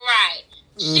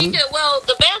She could. Well,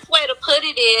 the best way to put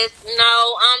it is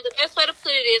no. The best way to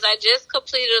put it is I just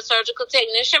completed a surgical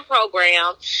technician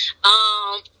program.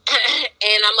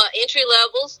 And I'm an entry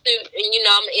level student.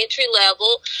 I'm an entry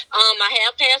level. I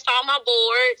have passed all my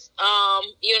boards. I'm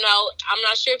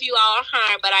not sure if you all are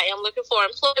hiring, but I am looking for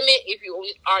employment. If you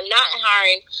are not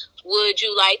hiring, would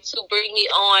you like to bring me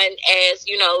on as,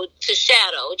 to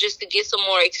shadow, just to get some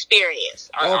more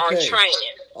experience or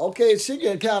training? Okay, she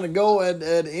can kind of go at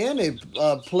any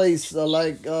place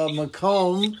like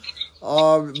Macomb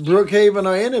or Brookhaven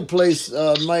or any place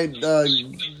might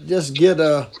just get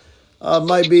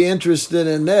might be interested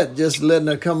in that, just letting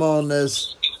her come on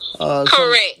as...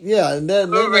 correct. And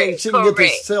then she can get to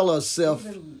sell herself.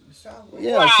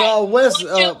 Yeah, right. Southwest...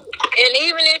 and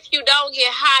even if you don't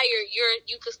get hired,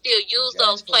 you can still use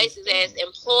those places as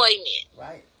employment.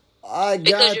 Right.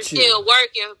 Because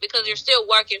you're still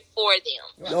working for them.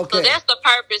 Okay. So that's the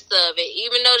purpose of it.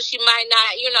 Even though she might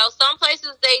not, some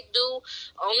places they do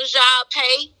on the job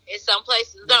pay, and some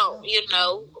places don't.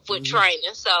 For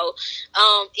training. So,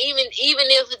 even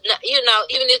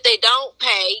if they don't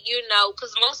pay,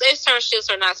 because most internships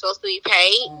are not supposed to be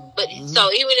paid. But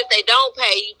so even if they don't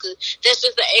pay, that's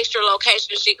just an extra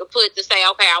location she could put to say,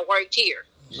 okay, I worked here.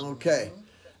 Okay,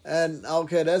 and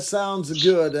that sounds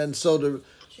good. And so the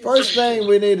first thing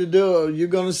we need to do, you're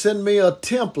going to send me a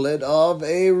template of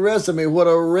a resume, what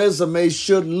a resume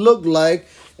should look like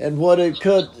and what it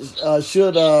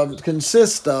should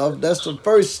consist of. That's the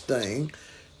first thing.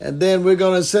 And then we're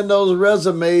going to send those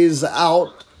resumes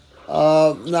out.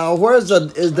 Now,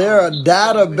 is there a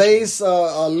database,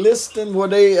 a listing where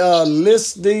they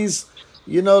list these,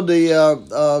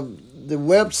 the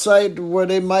website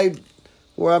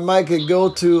where I might could go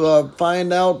to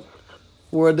find out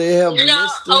where they have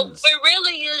listings? It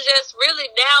really is just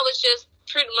now it's just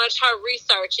pretty much her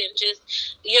research and just,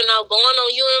 going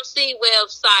on UMC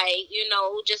website,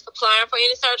 just applying for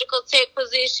any surgical tech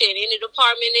position, any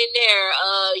department in there,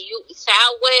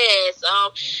 Southwest,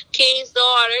 King's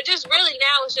Daughter. Just really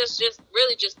now it's just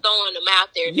really just throwing them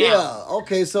out there now. Yeah,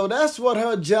 okay, so that's what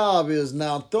her job is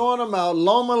now, throwing them out.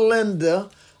 Loma Linda,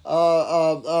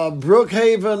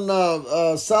 Brookhaven,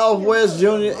 Southwest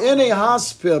Junior, any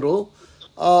hospital,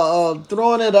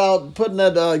 throwing it out, putting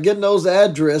that, getting those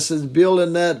addresses,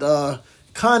 building that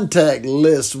contact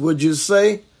list, would you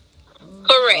say?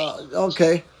 Correct.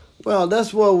 Okay. Well,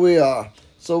 that's where we are.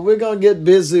 So we're going to get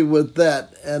busy with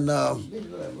that. And now,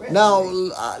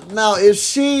 if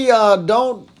she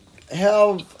don't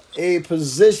have a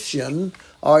position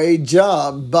or a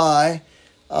job by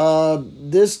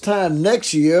this time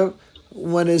next year,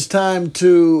 when it's time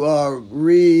to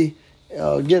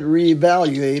get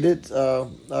reevaluated,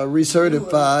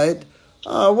 recertified,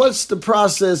 what's the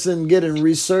process in getting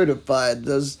recertified?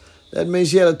 Does that mean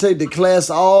she had to take the class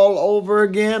all over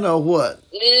again, or what?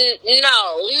 No,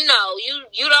 you don't.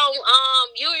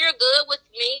 You're good with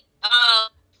me.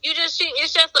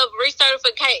 It's just a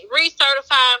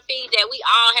recertifying fee that we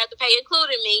all have to pay,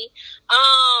 including me.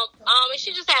 And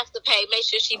she just has to pay. Make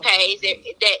sure she pays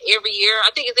that every year.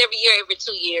 I think it's every year, every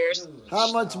 2 years.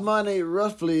 How much money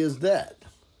roughly is that?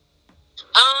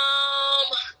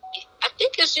 I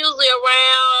think it's usually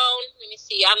around. Let me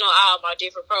see. I know all my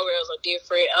different programs are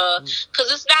different.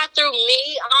 Because it's not through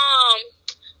me.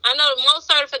 I know most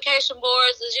certification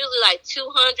boards is usually like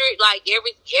 200, like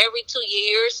every 2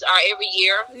 years or every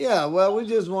year. Yeah, well, we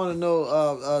just want to know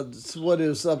what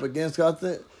it's up against. I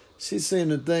think she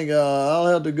seemed to think I'll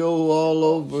have to go all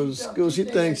over school. She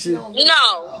thinks she... No.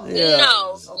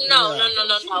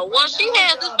 Once she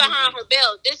has this behind her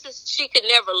belt, she could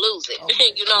never lose it.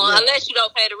 Unless you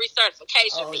don't pay the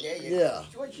recertification fee.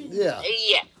 Yeah.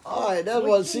 All right, that's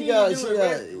what she got. She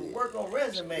got work on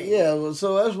resume. Yeah, well,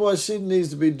 so that's what she needs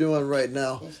to be doing right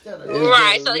now. Tell her no.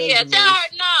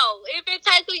 If it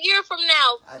takes a year from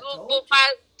now,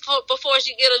 before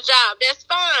she get a job, that's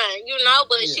fine,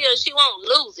 but she won't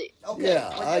lose it. Okay. Yeah,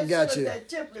 I got you.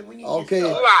 Okay,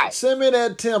 right. Send me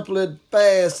that template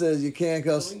fast as you can,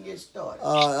 because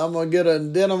I'm going to get her,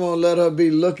 and then I'm going to let her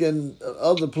be looking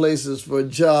other places for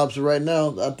jobs right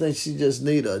now. I think she just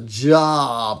need a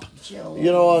job.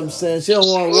 You know what I'm saying? She don't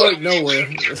want to work nowhere.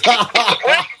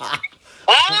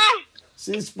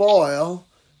 She's spoiled.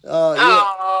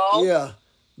 Yeah.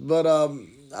 But,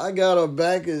 I got her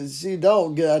back, and she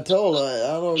don't get. I told her,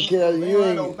 I don't care. You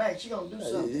ain't. She gonna do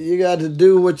something. You got to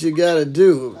do what you got to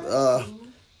do.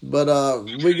 But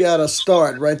we got to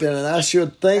start right there. And I sure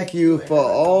thank you for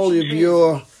all of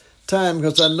your time,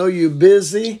 because I know you're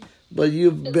busy, but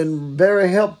you've been very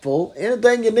helpful.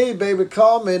 Anything you need, baby,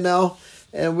 call me now,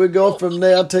 and we'll go from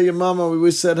there. I'll tell your mama we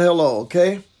said hello.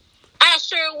 Okay? I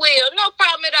sure will. No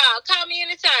problem at all. Call me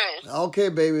anytime. Okay,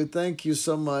 baby. Thank you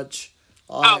so much.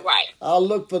 All right. I'll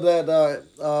look for that.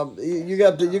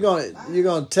 You're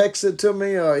gonna text it to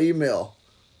me or email.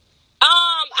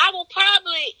 I will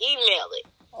probably email it.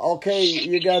 Okay,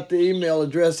 you got the email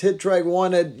address,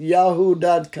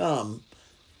 hittrack1@yahoo.com.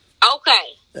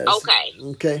 Okay. Okay.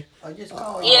 Okay. I just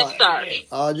call Yes, sir.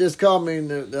 Just call me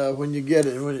when you get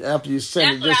it. After you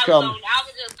send That's it, just what call I me. was on. I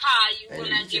would just call you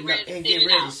when I get ready to send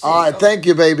it out. All right. Thank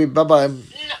you, baby. Bye bye. No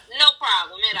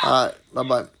problem at all. All right. Bye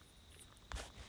bye.